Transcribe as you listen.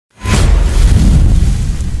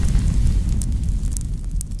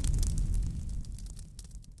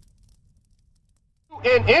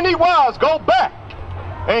in any wise go back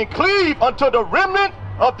and cleave unto the remnant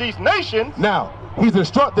of these nations. Now, he's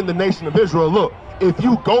instructing the nation of Israel, look, if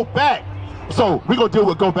you go back, so we're going to deal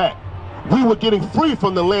with go back. We were getting free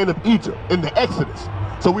from the land of Egypt in the Exodus.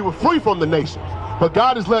 So we were free from the nations. But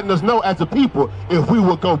God is letting us know as a people, if we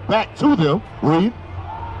will go back to them, read.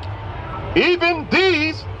 Even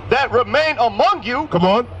these that remain among you, come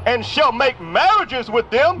on, and shall make marriages with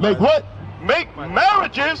them. Make what? Make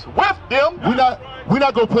marriages with them. We're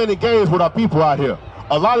not going to play any games with our people out here.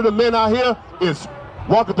 A lot of the men out here is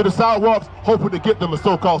walking through the sidewalks hoping to get them a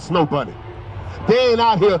so-called snow bunny. They ain't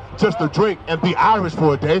out here just to drink and be Irish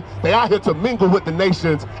for a day. They out here to mingle with the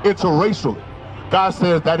nations interracially. God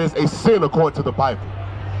says that is a sin according to the Bible.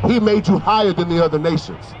 He made you higher than the other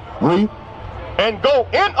nations. Read. And go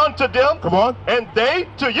in unto them. Come on. And they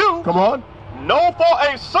to you. Come on. Know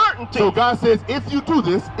for a certainty. So God says, if you do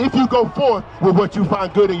this, if you go forth with what you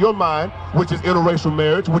find good in your mind, which is interracial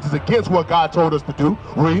marriage, which is against what God told us to do,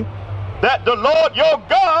 read. That the Lord your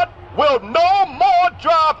God will no more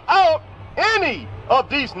drive out any of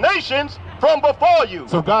these nations from before you.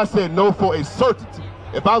 So God said, no, for a certainty.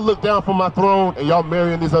 If I look down from my throne and y'all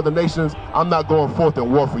marrying these other nations, I'm not going forth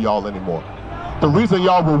in war for y'all anymore. The reason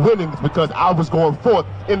y'all were winning is because I was going forth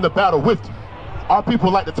in the battle with you. Our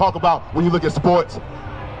people like to talk about, when you look at sports,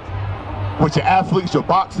 with your athletes, your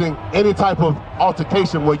boxing, any type of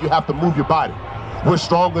altercation where you have to move your body. We're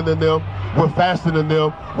stronger than them. We're faster than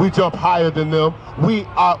them. We jump higher than them. We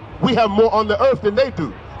have more on the earth than they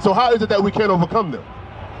do. So how is it that we can't overcome them?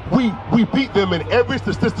 We beat them in every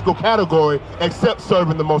statistical category except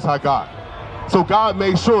serving the Most High God. So God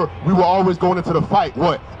made sure we were always going into the fight,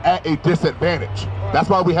 what? At a disadvantage. That's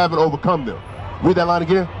why we haven't overcome them. Read that line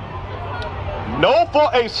again. Know for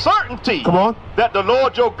a certainty, come on, that the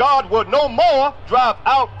Lord your God will no more drive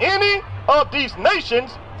out any of these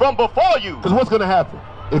nations from before you. Because what's going to happen?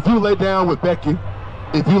 If you lay down with Becky,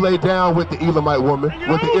 if you lay down with the Elamite woman,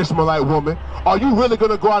 with the Ishmaelite woman, are you really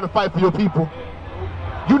going to go out and fight for your people?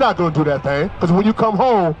 You're not going to do that thing. Because when you come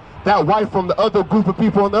home, that wife from the other group of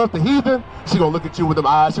people on the earth, the heathen, she going to look at you with them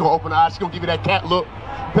eyes. She going to open her eyes. She going to give you that cat look.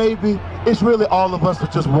 Baby, it's really all of us for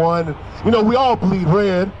just one. You know, we all bleed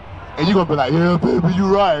red. And you're going to be like, yeah, baby,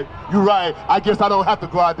 you're right. You're right. I guess I don't have to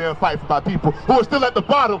go out there and fight for my people who are still at the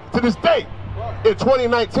bottom to this day. In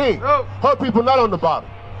 2019, her people not on the bottom.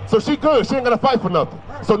 So she good. She ain't going to fight for nothing.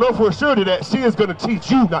 So know for surety that she is going to teach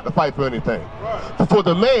you not to fight for anything. For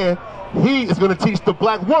the man, he is going to teach the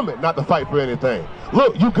black woman not to fight for anything.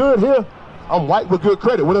 Look, you good here? I'm white with good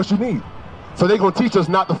credit. What else you need? So they're going to teach us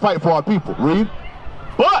not to fight for our people. Read.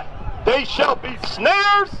 But they shall be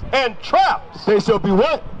snares and traps. They shall be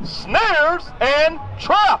what? Snares and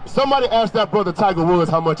traps. Somebody asked that brother Tiger Woods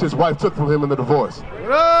how much his wife took from him in the divorce.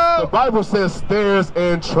 The Bible says snares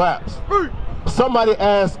and traps. Somebody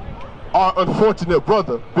asked our unfortunate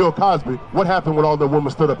brother, Bill Cosby, what happened when all the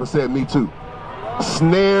women stood up and said, me too?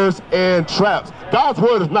 Snares and traps. God's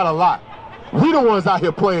word is not a lie. We the ones out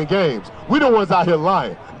here playing games. We the ones out here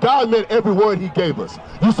lying. God meant every word he gave us.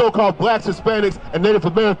 You so-called blacks, Hispanics, and Native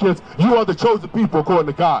Americans, you are the chosen people according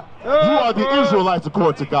to God. You are the Israelites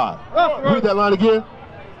according to God. Read that line again.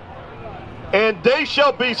 And they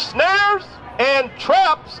shall be snares and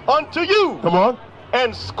traps unto you. Come on.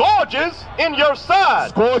 And scourges in your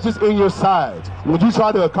sides. Scourges in your sides. When you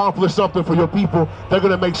try to accomplish something for your people, they're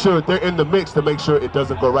going to make sure they're in the mix to make sure it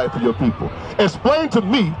doesn't go right for your people. Explain to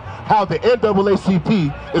me how the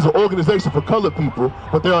NAACP is an organization for colored people,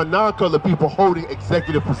 but there are non-colored people holding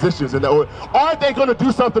executive positions in that order. Are they going to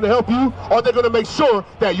do something to help you, or are they going to make sure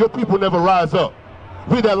that your people never rise up?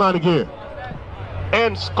 Read that line again.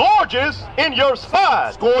 And scourges in your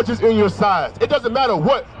sides. Scourges in your sides. It doesn't matter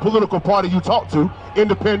what political party you talk to,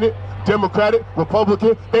 independent, Democratic,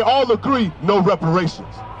 Republican, they all agree no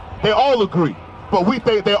reparations. They all agree. But we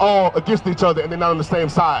think they're all against each other and they're not on the same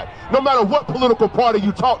side. No matter what political party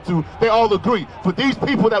you talk to, they all agree. For these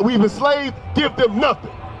people that we've enslaved, give them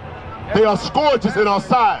nothing. They are scourges in our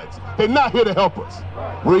sides. They're not here to help us.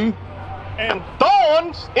 Read. And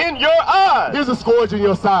thorns in your eyes. Here's a scourge in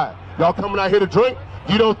your side. Y'all coming out here to drink?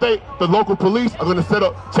 You don't think the local police are going to set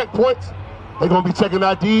up checkpoints? They're going to be checking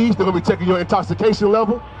IDs. They're going to be checking your intoxication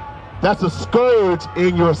level. That's a scourge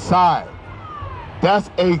in your side. That's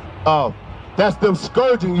them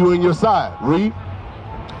scourging you in your side. Read.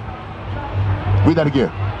 Read that again.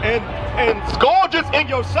 And scourges in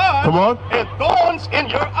your side. Come on. And thorns in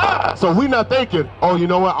your eyes. So we're not thinking, oh, you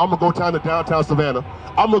know what? I'm going to go down to downtown Savannah.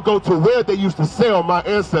 I'm going to go to where they used to sell my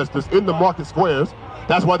ancestors in the market squares.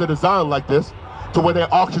 That's why they're designed like this, to where they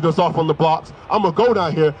auction us off on the blocks. I'm going to go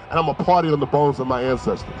down here and I'm going to party on the bones of my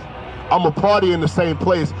ancestors. I'm a party in the same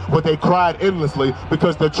place where they cried endlessly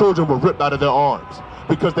because their children were ripped out of their arms,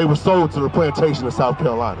 because they were sold to the plantation in South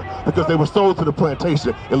Carolina, because they were sold to the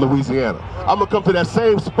plantation in Louisiana. I'm gonna come to that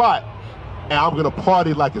same spot and I'm gonna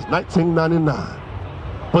party like it's 1999.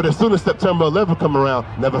 But as soon as September 11th come around,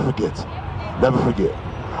 never forget. Never forget.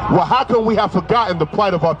 Well, how come we have forgotten the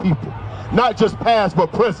plight of our people? Not just past,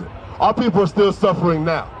 but present. Our people are still suffering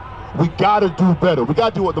now. We gotta do better. We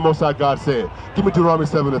gotta do what the Most High God said. Give me Deuteronomy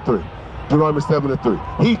 7:3. Deuteronomy 7:3.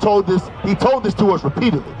 He told this to us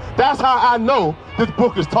repeatedly. That's how I know this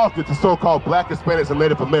book is talking to so-called Black, Hispanics, and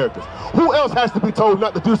Native Americans. Who else has to be told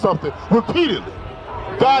not to do something repeatedly?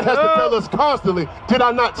 God has to tell us constantly, did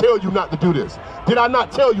I not tell you not to do this? Did I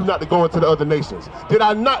not tell you not to go into the other nations? Did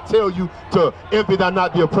I not tell you to envy thou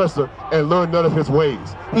not the oppressor and learn none of his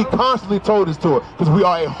ways? He constantly told us to it because we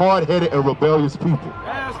are a hard-headed and rebellious people.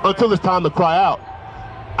 Until it's time to cry out.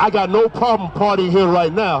 I got no problem partying here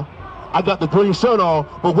right now. I got the green shirt on,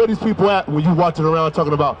 but where these people at when you watching around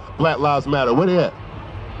talking about Black Lives Matter? Where they at?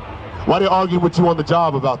 Why they arguing with you on the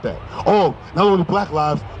job about that? Oh, not only Black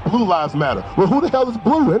lives, blue lives matter. Well, who the hell is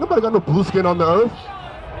blue? Ain't nobody got no blue skin on the earth.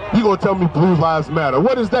 You gonna tell me blue lives matter?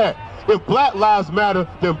 What is that? If Black lives matter,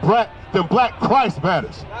 then Black Christ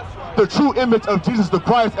matters. The true image of Jesus the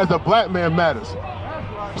Christ as a Black man matters.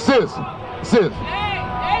 Sis,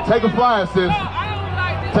 take a flyer, sis.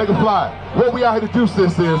 Take a flyer. What we out here to do,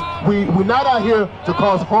 sis, is we're not out here to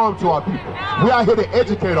cause harm to our people. We out here to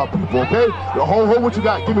educate our people, okay? Hold what you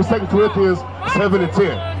got. Give me 2 Corinthians 7 and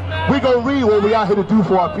 10. We gonna read what we out here to do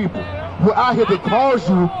for our people. We're out here to cause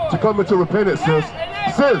you to come into repentance, sis.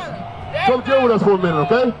 Sis, come deal with us for a minute,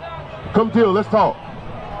 okay? Come deal, let's talk.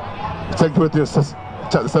 2 Corinthians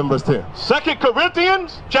chapter 7, verse 10. 2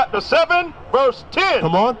 Corinthians chapter 7, verse 10.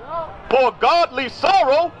 Come on. For godly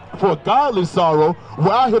sorrow. For godly sorrow,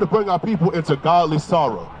 we're out here to bring our people into godly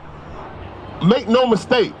sorrow. Make no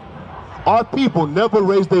mistake, our people never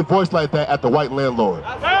raised their voice like that at the white landlord.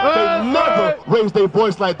 They never raised their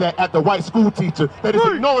voice like that at the white school teacher that is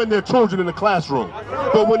ignoring their children in the classroom.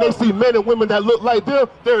 But when they see men and women that look like them,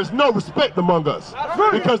 there is no respect among us.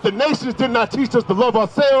 Because the nations did not teach us to love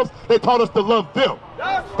ourselves, they taught us to love them.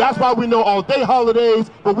 That's why we know all day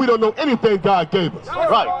holidays, but we don't know anything God gave us.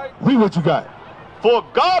 Right, read what you got. For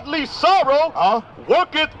godly sorrow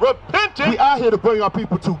worketh repentance. We out here to bring our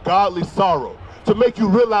people to godly sorrow, to make you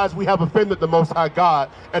realize we have offended the Most High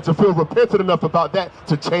God, and to feel repentant enough about that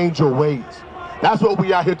to change your ways. That's what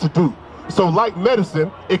we out here to do. So like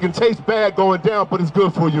medicine, it can taste bad going down, but it's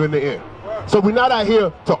good for you in the end. So we're not out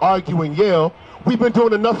here to argue and yell. We've been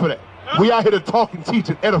doing enough of that. We out here to talk and teach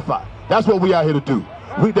and edify. That's what we out here to do.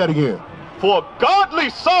 Read that again. For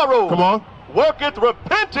godly sorrow. Come on. Worketh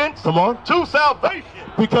repentance. Come on. To salvation.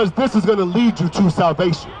 Because this is going to lead you to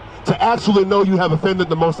salvation. To actually know you have offended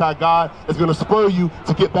the Most High God is going to spur you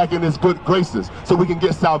to get back in his good graces so we can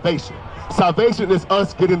get salvation. Salvation is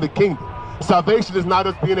us getting the kingdom. Salvation is not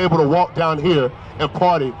us being able to walk down here and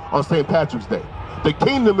party on St. Patrick's Day. The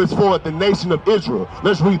kingdom is for the nation of Israel.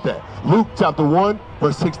 Let's read that. Luke chapter 1,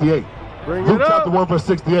 verse 68. Luke chapter 1, verse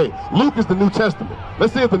 68. Luke is the New Testament.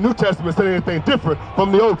 Let's see if the New Testament said anything different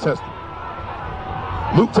from the Old Testament.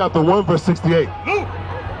 Luke chapter 1, verse 68. Luke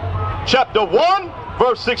chapter 1,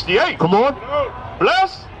 verse 68. Come on.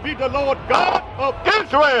 Blessed be the Lord God of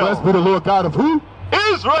Israel. Blessed be the Lord God of who?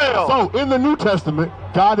 Israel. So in the New Testament,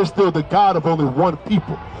 God is still the God of only one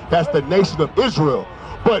people. That's the nation of Israel.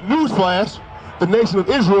 But newsflash, the nation of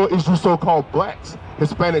Israel is you so-called blacks,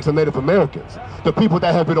 Hispanics, and Native Americans. The people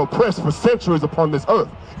that have been oppressed for centuries upon this earth.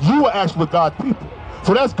 You are actually God's people.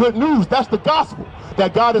 So that's good news. That's the gospel.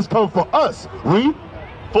 That God has come for us. Read.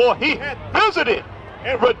 For he hath visited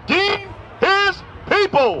and redeemed his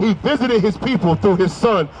people. He visited his people through his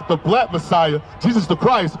son, the black Messiah, Jesus the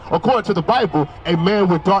Christ, according to the Bible, a man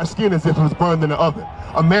with dark skin as if he was burned in an oven.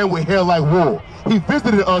 A man with hair like wool. He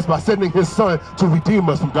visited us by sending his son to redeem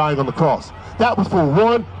us from dying on the cross. That was for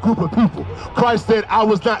one group of people. Christ said, I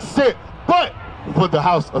was not sent, but for the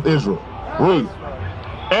house of Israel. Read.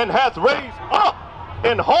 And hath raised up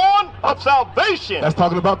an horn of salvation. That's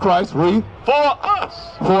talking about Christ. Read. For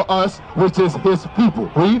us. For us, which is his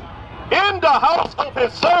people. Read. In the house of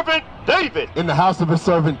his servant David. In the house of his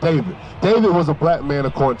servant David. David was a black man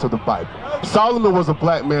according to the Bible. Solomon was a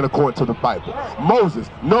black man according to the Bible. Moses,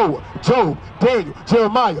 Noah, Job, Daniel,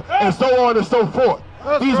 Jeremiah, and so on and so forth.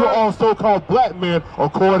 These were all so-called black men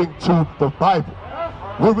according to the Bible.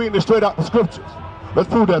 We're reading it straight out the scriptures. Let's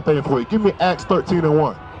prove that thing for you. Give me Acts 13 and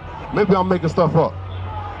 1. Maybe I'm making stuff up.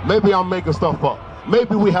 Maybe I'm making stuff up.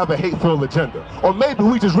 Maybe we have a hate-filled agenda. Or maybe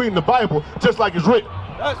we just reading the Bible just like it's written.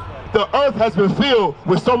 The earth has been filled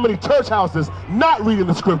with so many church houses not reading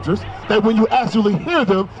the scriptures that when you actually hear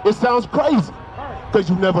them, it sounds crazy because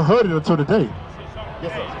you've never heard it until today.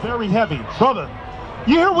 Yes, sir. Very heavy. Brother,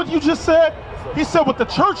 you hear what you just said? He said with the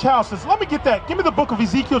church houses. Let me get that. Give me the book of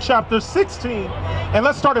Ezekiel chapter 16, and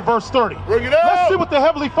let's start at verse 30. Bring it out. Let's see what the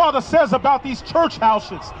Heavenly Father says about these church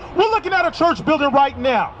houses. We're looking at a church building right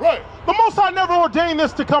now. Right. The Most High never ordained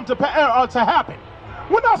this to come to happen.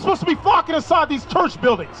 We're not supposed to be flocking inside these church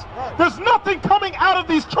buildings. Right. There's nothing coming out of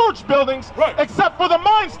these church buildings right. except for the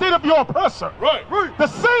mind state of your oppressor. Right. Right. The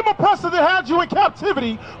same oppressor that had you in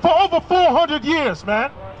captivity for over 400 years,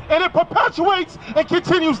 man. And it perpetuates and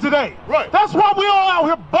continues today. Right. That's why we all out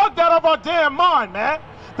here bugged out of our damn mind, man.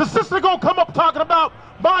 The sister gonna come up talking about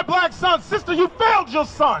my black son. Sister, you failed your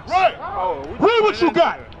sons. Right. Read what you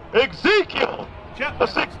got. Ezekiel chapter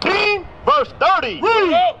 16, verse 30.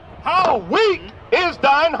 Read. How weak is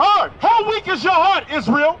thine heart? How weak is your heart,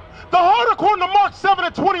 Israel? The heart, according to Mark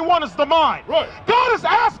 7:21, is the mind. Right. God is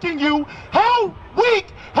asking you, how weak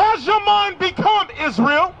has your mind become,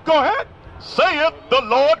 Israel? Go ahead. Saith the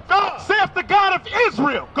Lord God. Saith the God of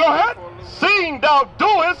Israel. Go ahead. Seeing thou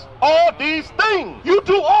doest all these things. You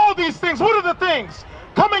do all these things. What are the things?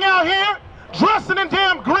 Coming out here, dressing in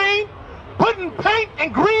damn green, putting paint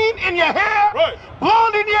and green in your hair, right.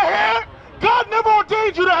 blonde in your hair. God never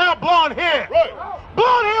ordained you to have blonde hair. Right.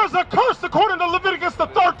 Blonde hair is a curse according to Leviticus the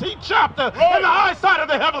 13th chapter right. in the eyesight of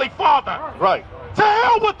the Heavenly Father. Right. To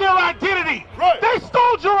hell with their identity. Right. They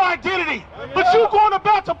stole your identity. But you going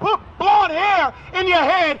about to put blonde hair in your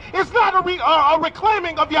head is not a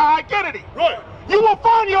reclaiming of your identity. Right. You will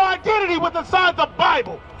find your identity within inside the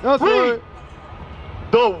Bible. That's Read. right.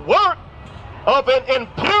 The work of an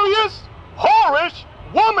imperious, whorish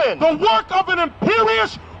woman. The work of an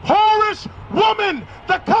imperious, whorish woman.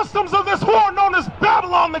 The customs of this whore known as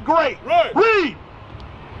Babylon the Great. Right. Read.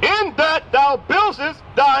 In that thou buildest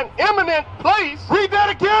thine eminent place. Read that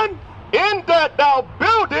again. In that thou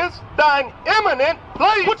buildest thine eminent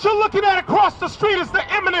place. What you're looking at across the street is the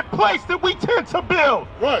eminent place that we tend to build.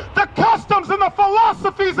 Right. The customs and the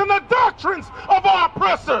philosophies and the doctrines of our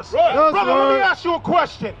oppressors. Right. That's Brother, let me right. ask you a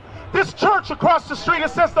question. This church across the street, it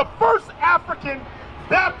says the First African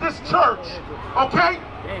Baptist Church. Okay?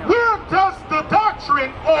 Where does the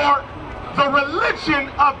doctrine or the religion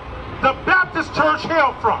of the Baptist church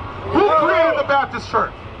hail from? Who created the Baptist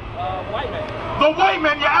church? White man. The white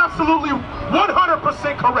man. You're absolutely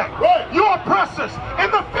 100% correct. Right. Your oppressors.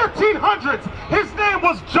 In the 1500s, his name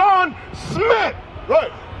was John Smith.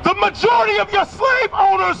 Right. The majority of your slave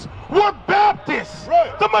owners were Baptists.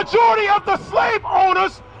 Right. The majority of the slave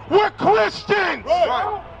owners were Christians.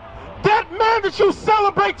 Right. That man that you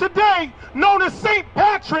celebrate today, known as St.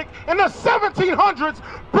 Patrick, in the 1700s,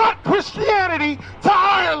 brought Christianity to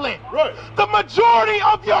Ireland. Right. The majority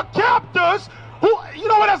of your captors, who, you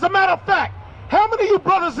know what, as a matter of fact, how many of you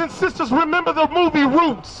brothers and sisters remember the movie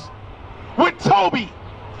Roots with Toby?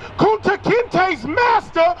 Kunta Kinte's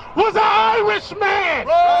master was an Irish man.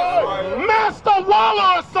 Right. Master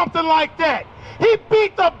Waller or something like that. He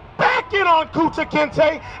beat the back in on Kunta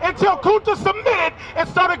Kinte until Kunta submitted and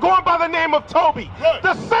started going by the name of Toby. Right.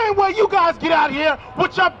 The same way you guys get out here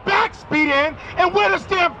with your backs beat in and wear this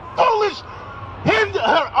damn foolish,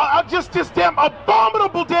 just this damn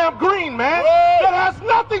abominable damn green, man, Right. that has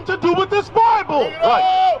nothing to do with this Bible.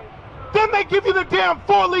 Right. Then they give you the damn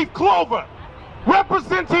four-leaf clover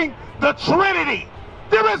representing the Trinity.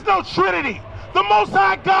 There is no Trinity. The Most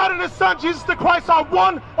High God and His Son, Jesus the Christ, are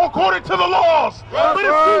one according to the laws. Right. But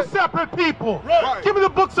it's two separate people. Right. Give me the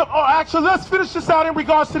books of, actually, let's finish this out in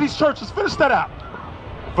regards to these churches. Finish that out.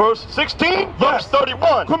 Verse 16, Yes. verse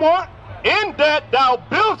 31. Come on. In that thou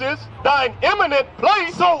buildest thine eminent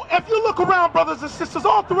place. So if you look around, brothers and sisters,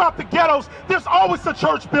 all throughout the ghettos, there's always a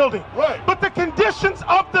church building. Right. But the conditions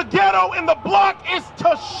of the ghetto and the block is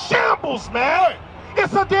to shambles, man. Right.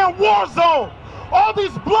 It's a damn war zone. All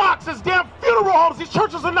these blocks is damn funeral homes. These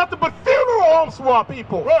churches are nothing but funeral homes for our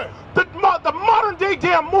people. Right. The modern day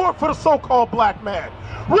damn morgue for the so-called black man.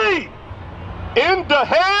 Read. In the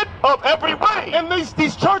head of every way. And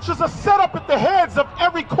these churches are set up at the heads of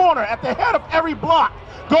every corner, at the head of every block.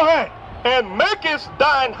 Go ahead. And makest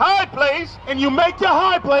thine high place And you make your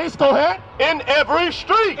high place. Go ahead. in every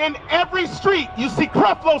street. In every street, you see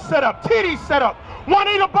Creflo set up, Titty set up,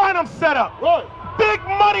 Juanita Bynum set up. Right. Big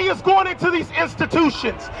money is going into these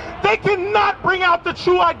institutions. They cannot bring out the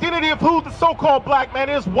true identity of who the so-called black man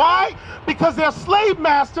is. Why? Because their slave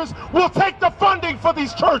masters will take the funding for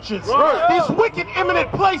these churches, Right. these wicked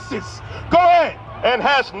eminent places. Go ahead. And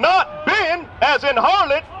hast not been as an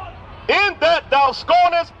harlot, in that thou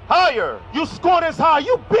scornest higher. You scorn as high.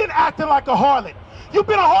 You've been acting like a harlot. You've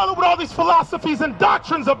been a harlot with all these philosophies and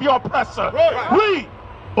doctrines of your oppressor. Read.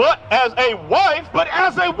 But as a wife,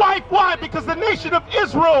 Why? Because the nation of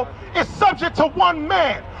Israel is subject to one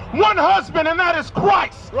man, one husband, and that is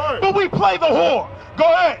Christ. But we play the whore. Go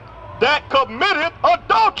ahead. that committed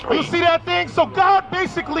adultery. You see that thing? So God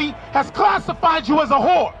basically has classified you as a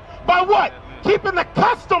whore. By what? Keeping the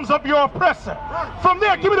customs of your oppressor. From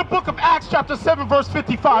there, give me the book of Acts chapter 7 verse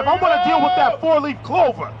 55. I want to deal with that four-leaf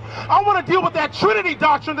clover. I want to deal with that Trinity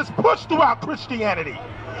doctrine that's pushed throughout Christianity.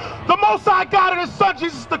 The Most High God and His Son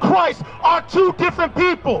Jesus the Christ are two different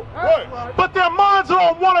people. But their minds are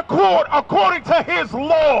on one accord according to His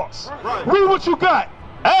laws. Read what you got.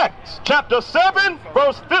 Acts chapter 7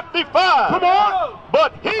 verse 55. Come on.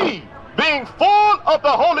 But he, being full of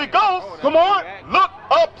the Holy Ghost, Come on. looked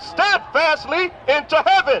up steadfastly into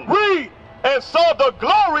heaven. Read. And saw the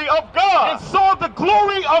glory of God. And saw the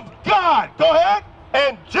glory of God. Go ahead.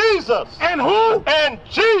 And Jesus. And who? And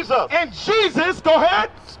Jesus. And Jesus. Go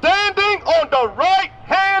ahead. Standing on the right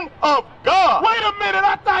hand of God. Wait a minute.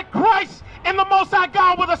 I thought Christ and the Most High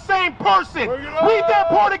God were the same person. Read that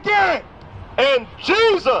part again. And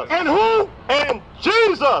Jesus. And who? And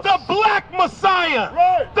Jesus. The black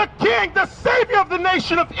Messiah. The King, the Savior of the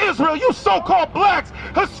nation of Israel. You so-called blacks,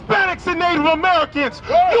 Hispanics, and Native Americans.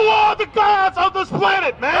 You are the gods of this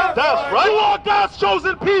planet, man. That's right. You are God's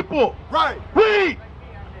chosen people. Read.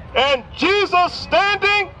 And Jesus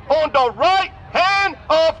standing on the right hand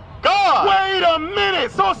of God. Wait a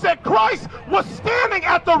minute. So it said Christ was standing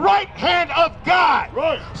at the right hand of God.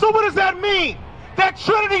 So what does that mean? That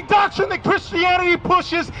Trinity doctrine that Christianity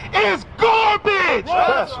pushes is garbage.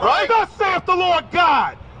 That's right. Thus saith the Lord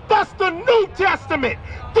God. That's the New Testament.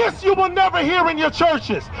 This you will never hear in your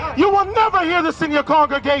churches. You will never hear this in your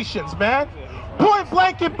congregations, man. Point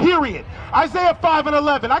blank and period. Isaiah 5 and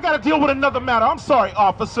 11. I got to deal with another matter. I'm sorry,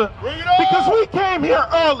 officer. Because we came here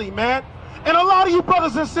early, man. And a lot of you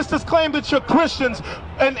brothers and sisters claim that you're Christians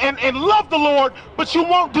and love the Lord, but you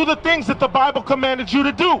won't do the things that the Bible commanded you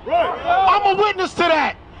to do. I'm a witness to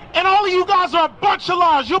that. And all of you guys are a bunch of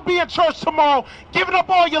liars. You'll be in church tomorrow giving up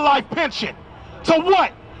all your life pension. To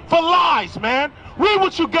what? For lies, man. Read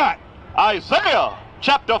what you got. Isaiah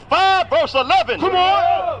chapter 5 verse 11. Come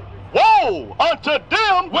on. Woe unto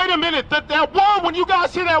them. Wait a minute. That word, when you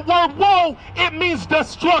guys hear that word woe, it means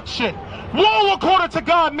destruction. Woe according to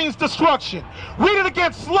God means destruction. Read it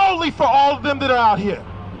again slowly for all of them that are out here.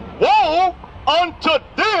 Woe unto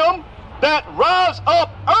them that rise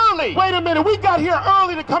up early. Wait a minute. We got here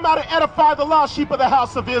early to come out and edify the lost sheep of the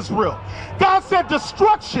house of Israel. God said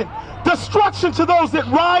destruction. Destruction to those that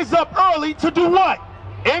rise up early to do what?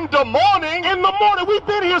 In the morning. In the morning. We've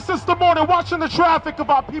been here since the morning watching the traffic of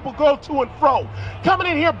our people go to and fro. Coming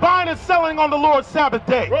in here buying and selling on the Lord's Sabbath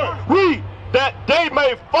day. Read. That they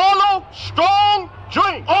may follow strong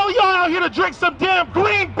drink. All y'all out here to drink some damn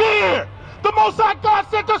green beer. The Most High God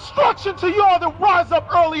said destruction to y'all that rise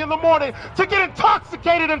up early in the morning to get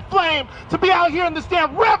intoxicated and inflamed, to be out here in this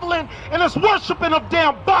damn reveling and this worshiping of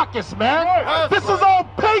damn Bacchus, man. This is all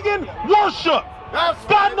pagan worship.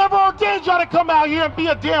 God never ordained y'all to come out here and be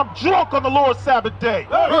a damn drunk on the Lord's Sabbath day.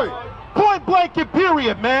 Point blank and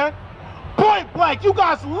period, man. Point blank. You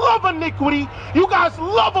guys love iniquity. You guys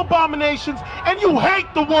love abominations. And you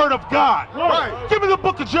hate the word of God. Give me the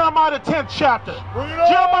book of Jeremiah, the 10th chapter.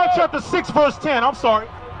 Jeremiah chapter 6 verse 10. I'm sorry.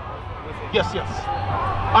 Yes.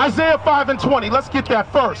 Isaiah 5 and 20. Let's get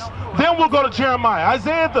that first. Then we'll go to Jeremiah.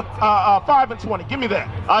 Isaiah 5 and 20. Give me that.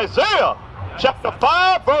 Isaiah chapter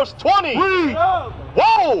 5 verse 20. Read.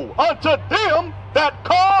 Woe unto them that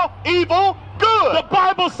call evil good. The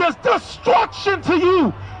Bible says destruction to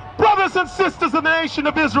you, brothers and sisters of the nation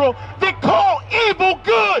of Israel, they call evil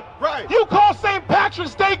good. You call St.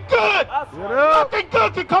 Patrick's Day good. Nothing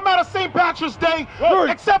good can come out of St. Patrick's Day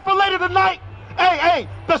except for later tonight. Hey,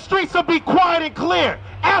 the streets will be quiet and clear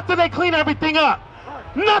after they clean everything up.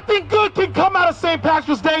 Nothing good can come out of St.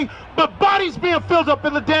 Patrick's Day but bodies being filled up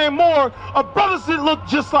in the damn morgue of brothers that look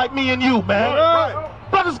just like me and you, man.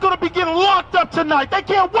 Brothers gonna be getting locked up tonight. They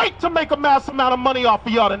can't wait to make a mass amount of money off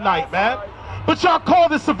of y'all tonight, man. But y'all call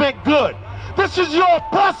this event good. This is your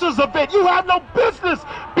oppressor's event. You have no business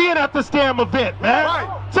being at this damn event, man.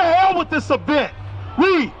 To hell with this event.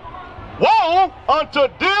 Read. Woe unto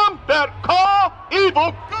them that call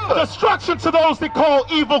evil good. Destruction to those that call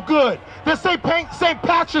evil good. This St.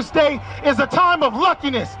 Patrick's Day is a time of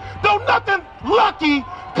luckiness. Don't nothing lucky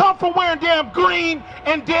come from wearing damn green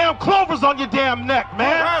and damn clovers on your damn neck,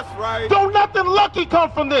 man. That's right. Don't nothing lucky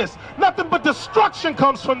come from this. Nothing but destruction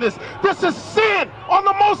comes from this. This is sin on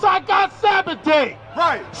the Most High God's Sabbath day.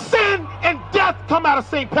 Sin and death come out of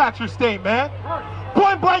St. Patrick's Day, man.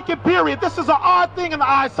 Point blank and period. This is an odd thing in the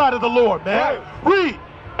eyesight of the Lord, man. Read.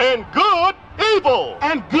 And good evil.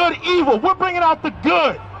 And good evil. We're bringing out the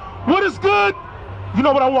good. What is good? You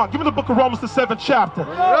know what I want. Give me the book of Romans, the 7th chapter.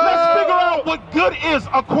 Let's figure out what good is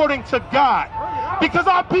according to God. Because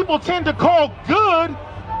our people tend to call good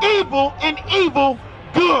evil and evil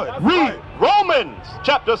good. Read. Romans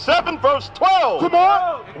chapter 7 verse 12. Come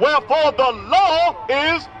on. Wherefore the law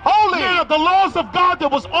is holy. Now, the laws of God that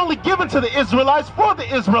was only given to the Israelites for the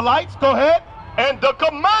Israelites. Go ahead. And the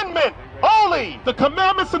commandment holy. The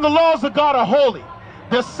commandments and the laws of God are holy.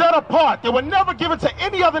 They're set apart. They were never given to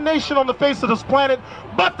any other nation on the face of this planet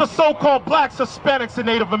but the so-called blacks, Hispanics, and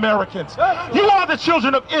Native Americans. You are the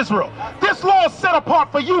children of Israel. This law is set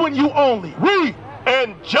apart for you and you only. Read.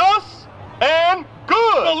 And just and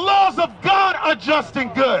good. The laws of God are just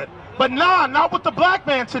and good. But nah, not with the black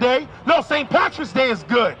man today. No, St. Patrick's Day is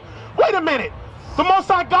good. Wait a minute. The Most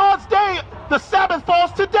High God's Day, the Sabbath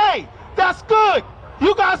falls today. That's good.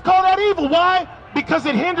 You guys call that evil. Why? Because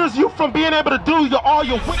it hinders you from being able to do all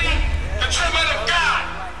your wicked. The children of God.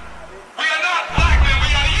 We are not black men,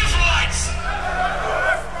 we are the Israelites.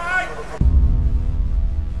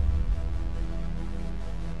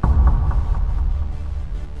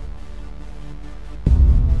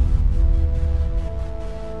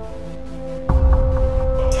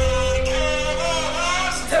 Take care of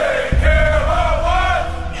us. Take care of us.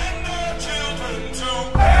 And our children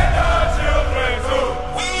too. And our children too.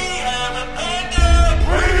 We have repented.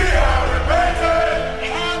 We have repented.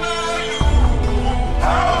 How are you?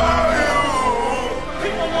 How are you?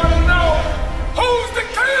 People want to know who's the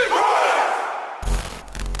king.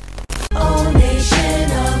 O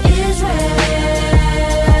nation of Israel,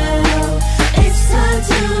 it's time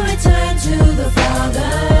to return to the Father.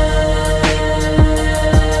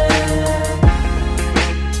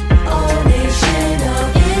 O nation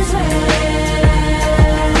of Israel,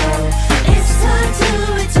 it's time to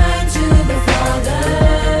return to the Father.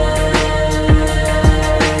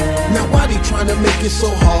 Now why they trying to make it so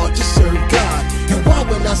hard to serve God? And why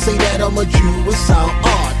when I say that I'm a Jew it sound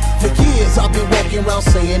odd? For years I've been walking around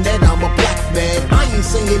saying that I'm a black man. I ain't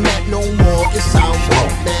saying that no more, it sounds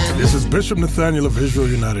wrong, man. This is Bishop Nathaniel of Israel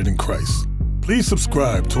United in Christ. Please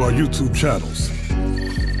subscribe to our YouTube channels.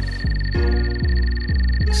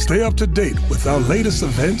 Stay up to date with our latest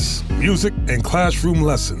events, music, and classroom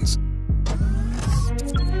lessons.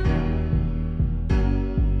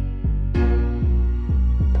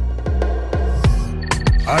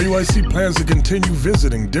 IUIC plans to continue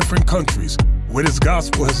visiting different countries where this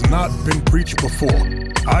gospel has not been preached before.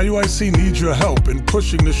 IUIC needs your help in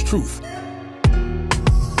pushing this truth.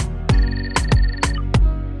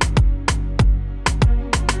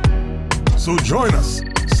 So join us.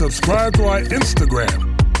 Subscribe to our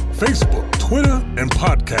Instagram, Facebook, Twitter, and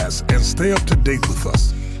podcast, and stay up to date with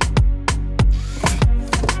us.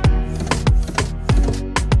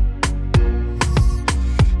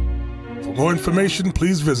 For more information,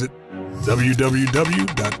 please visit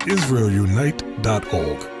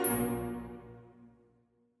www.israelunite.org.